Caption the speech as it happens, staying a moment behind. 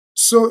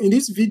So in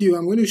this video,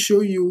 I'm going to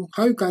show you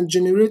how you can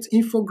generate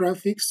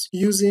infographics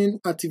using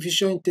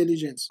artificial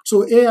intelligence.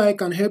 So AI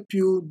can help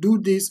you do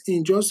this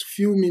in just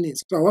few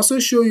minutes. So I'll also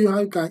show you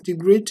how you can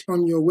integrate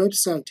on your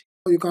website.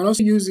 You can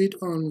also use it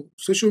on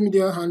social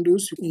media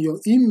handles, in your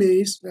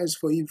emails, that's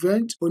for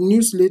events or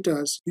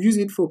newsletters. Use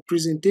it for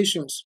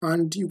presentations,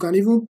 and you can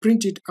even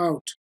print it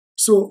out.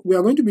 So we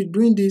are going to be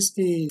doing this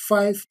in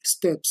 5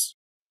 steps.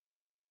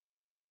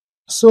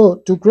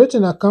 So to create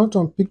an account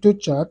on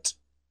Piktochart,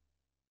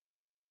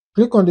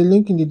 click on the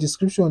link in the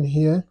description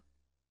here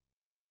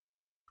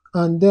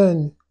and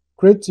then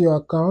create your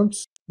account.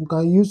 You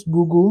can use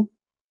Google,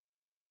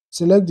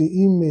 select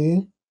the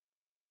email,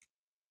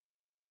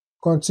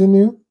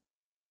 continue,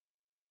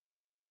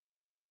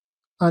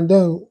 and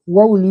then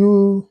what will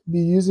you be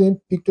using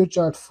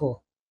Piktochart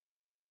for?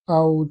 I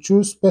will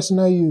choose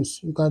personal use.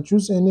 You can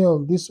choose any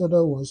of these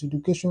other ones,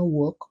 education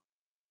work,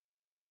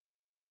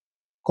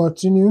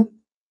 continue,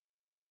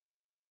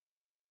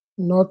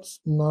 not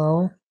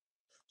now.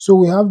 So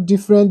we have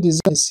different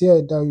designs here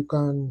that you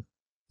can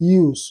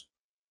use,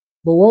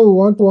 but what we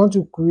want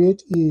to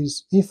create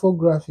is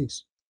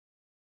infographics.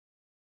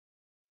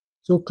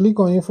 So click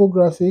on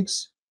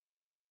infographics,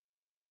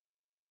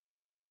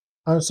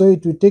 and so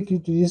it will take you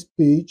to this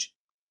page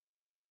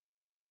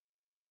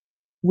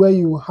where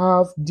you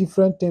have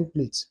different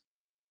templates.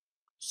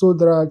 So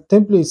there are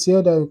templates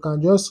here that you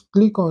can just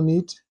click on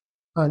it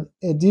and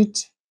edit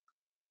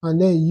and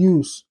then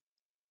use.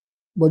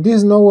 But this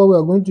is not what we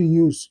are going to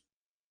use.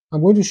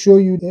 I'm going to show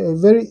you a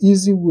very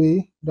easy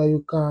way that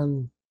you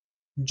can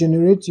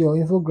generate your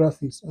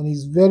infographics, and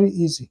it's very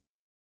easy.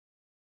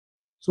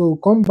 So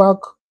come back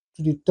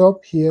to the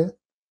top here,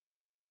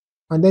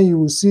 and then you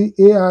will see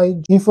AI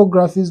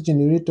infographics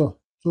generator.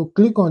 So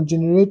click on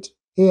generate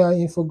AI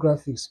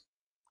infographics,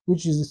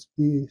 which is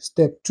the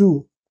step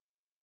 2.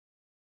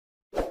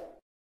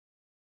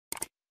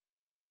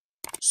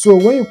 So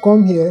when you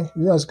come here,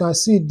 as you can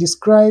see,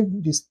 describe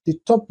the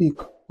topic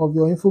of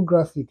your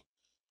infographic.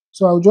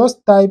 So I'll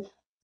just type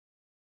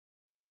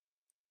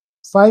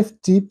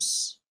 5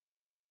 tips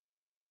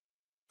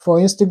for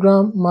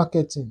Instagram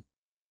marketing,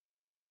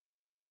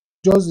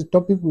 just the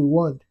topic we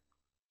want.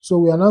 So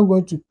we are now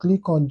going to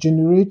click on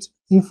generate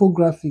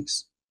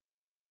infographics.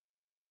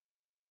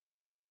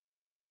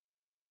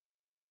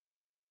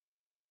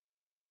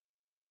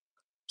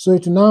 So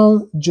it will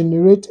now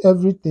generate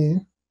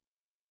everything.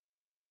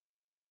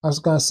 As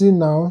you can see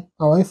now,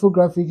 our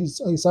infographic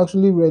is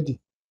actually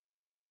ready.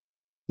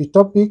 The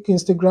topic,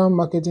 Instagram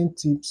marketing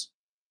tips.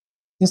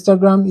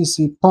 Instagram is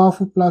a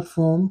powerful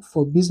platform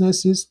for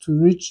businesses to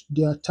reach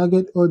their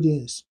target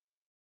audience.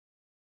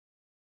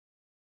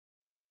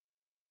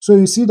 So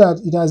you see that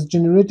it has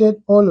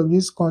generated all of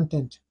this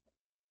content.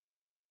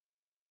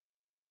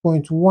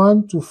 Point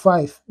 1 to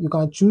 5. You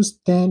can choose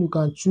 10, you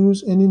can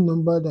choose any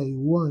number that you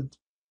want.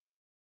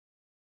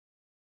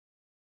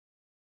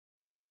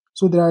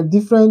 So there are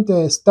different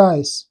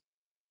styles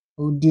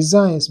or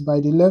designs by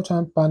the left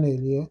hand panel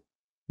here.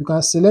 You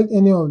can select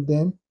any of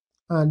them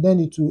and then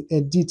it will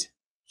edit.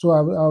 So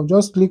I'll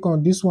just click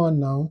on this one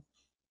now.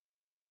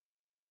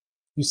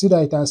 You see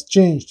that it has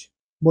changed,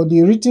 but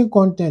the written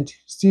content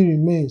still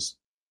remains.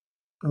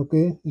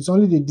 Okay, it's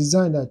only the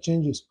design that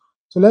changes.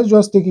 So let's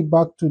just take it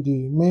back to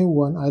the main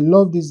one. I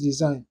love this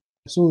design.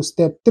 So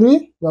step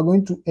 3, we are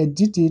going to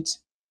edit it.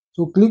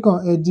 So click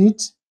on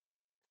edit.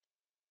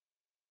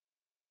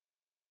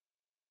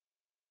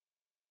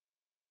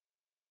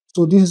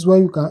 So this is where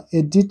you can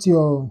edit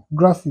your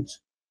graphics.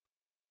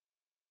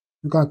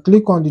 You can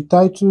click on the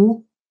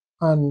title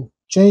and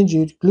change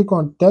it. Click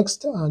on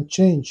text and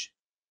change.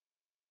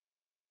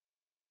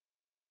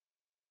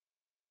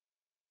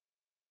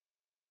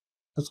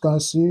 As you can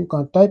see, you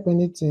can type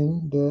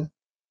anything there.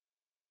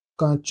 You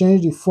can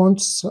change the font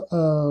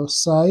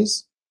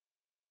size.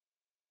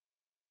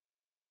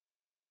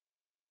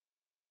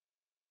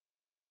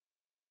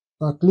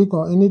 You can click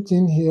on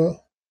anything here.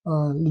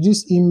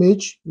 This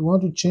image, you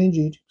want to change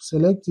it,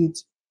 select it,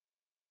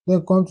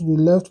 then come to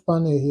the left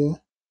panel here.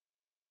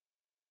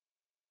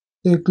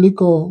 Then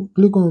click on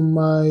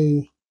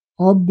my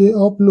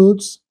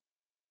uploads.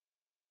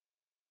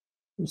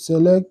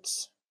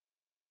 Select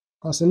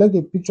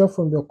a picture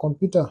from your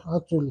computer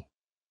actually.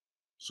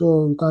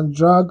 So you can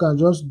drag and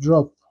just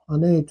drop,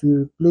 and then it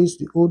will replace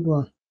the old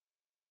one.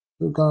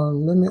 You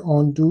can, let me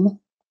undo.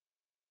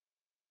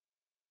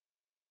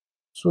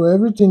 So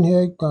everything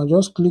here, you can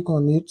just click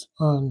on it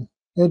and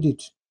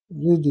edit.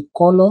 This is the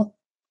color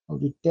of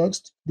the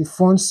text, the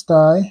font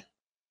style.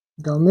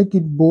 You can make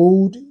it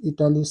bold,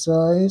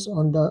 italicize,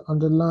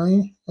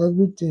 underline,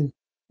 everything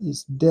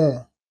is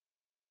there.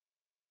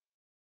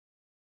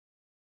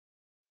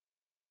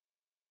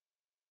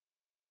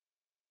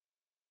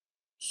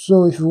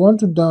 So if you want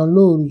to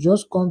download, you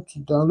just come to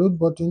download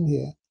button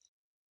here.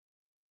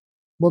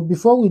 But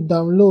before we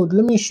download,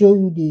 let me show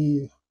you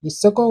the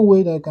second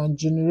way that you can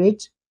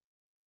generate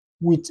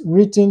with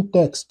written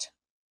text.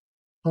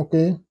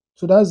 Okay,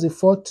 so that's the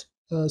 4th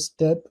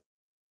step.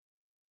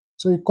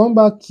 So you come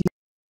back here,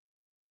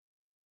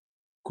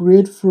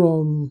 create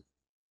from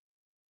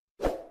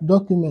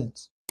document.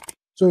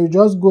 So you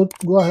just go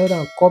ahead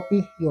and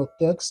copy your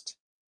text,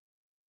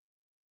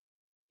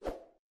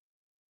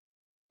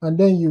 and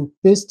then you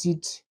paste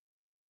it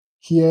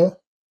here.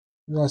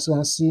 As you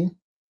can see,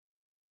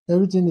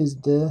 everything is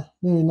there.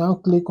 Then you now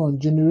click on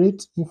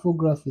generate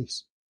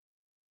infographics.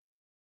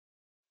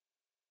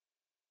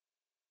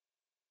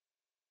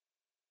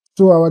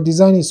 So our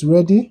design is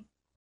ready.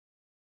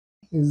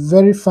 A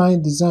very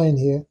fine design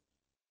here.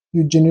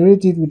 You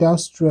generate it without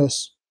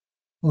stress.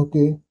 Okay,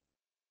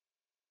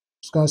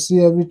 you can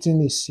see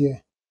everything is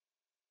here.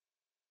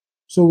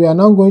 So we are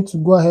now going to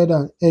go ahead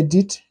and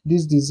edit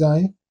this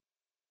design.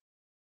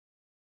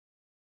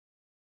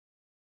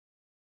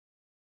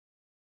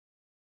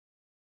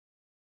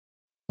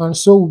 And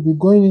so we'll be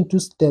going into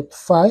step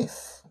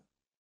 5,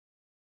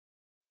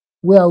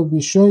 where I will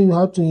be showing you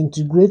how to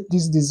integrate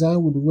this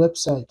design with the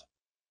website.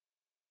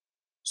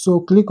 So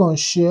click on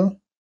share.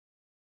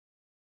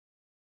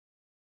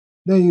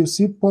 Then you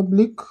see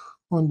public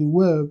on the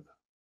web.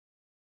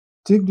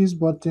 Tick this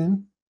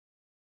button,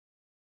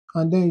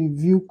 and then you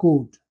view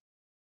code.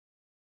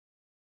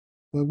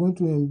 We're going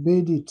to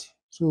embed it.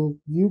 So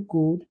view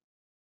code,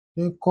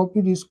 then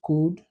copy this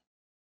code,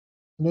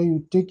 and then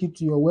you take it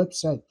to your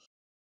website.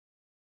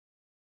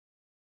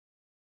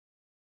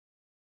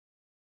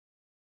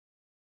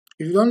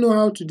 If you don't know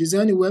how to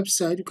design a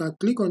website, you can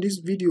click on this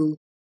video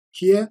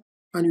here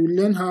and you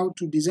learn how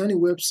to design a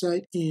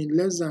website in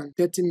less than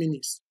 30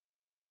 minutes.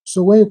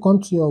 So when you come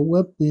to your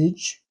web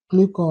page,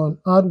 click on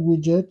add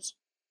widget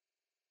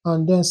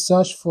and then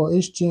search for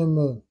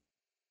HTML.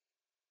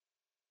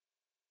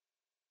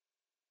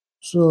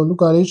 So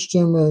look at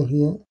HTML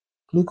here,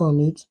 click on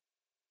it.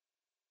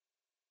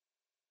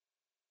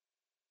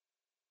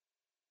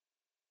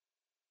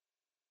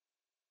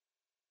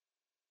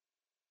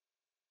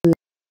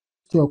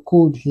 Your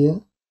code here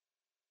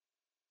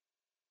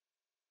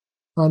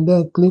and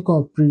then click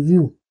on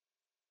preview.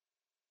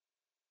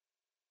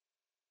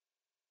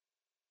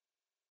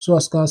 So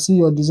as you can see,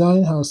 your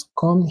design has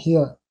come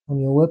here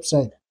on your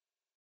website.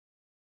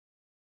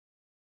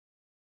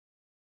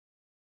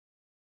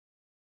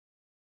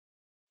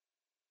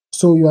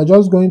 So you are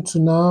just going to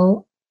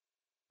now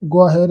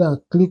go ahead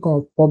and click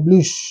on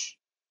publish,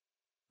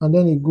 and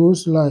then it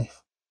goes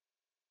live.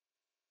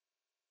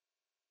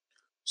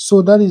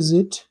 So that is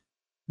it.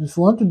 If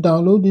you want to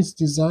download this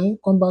design,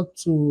 come back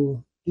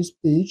to this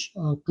page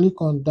and click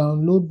on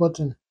download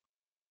button,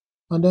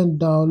 and then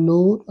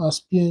download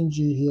as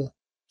PNG here.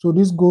 So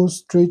this goes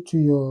straight to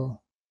your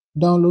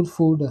download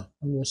folder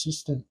on your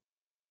system.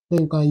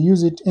 Then you can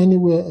use it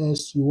anywhere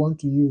else you want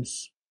to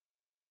use.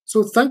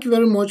 So thank you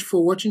very much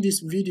for watching this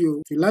video.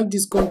 If you like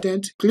this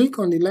content, click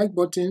on the like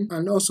button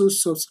and also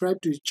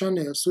subscribe to the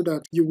channel so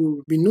that you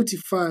will be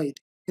notified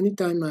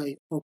anytime I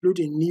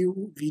upload a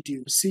new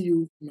video. See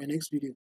you in my next video.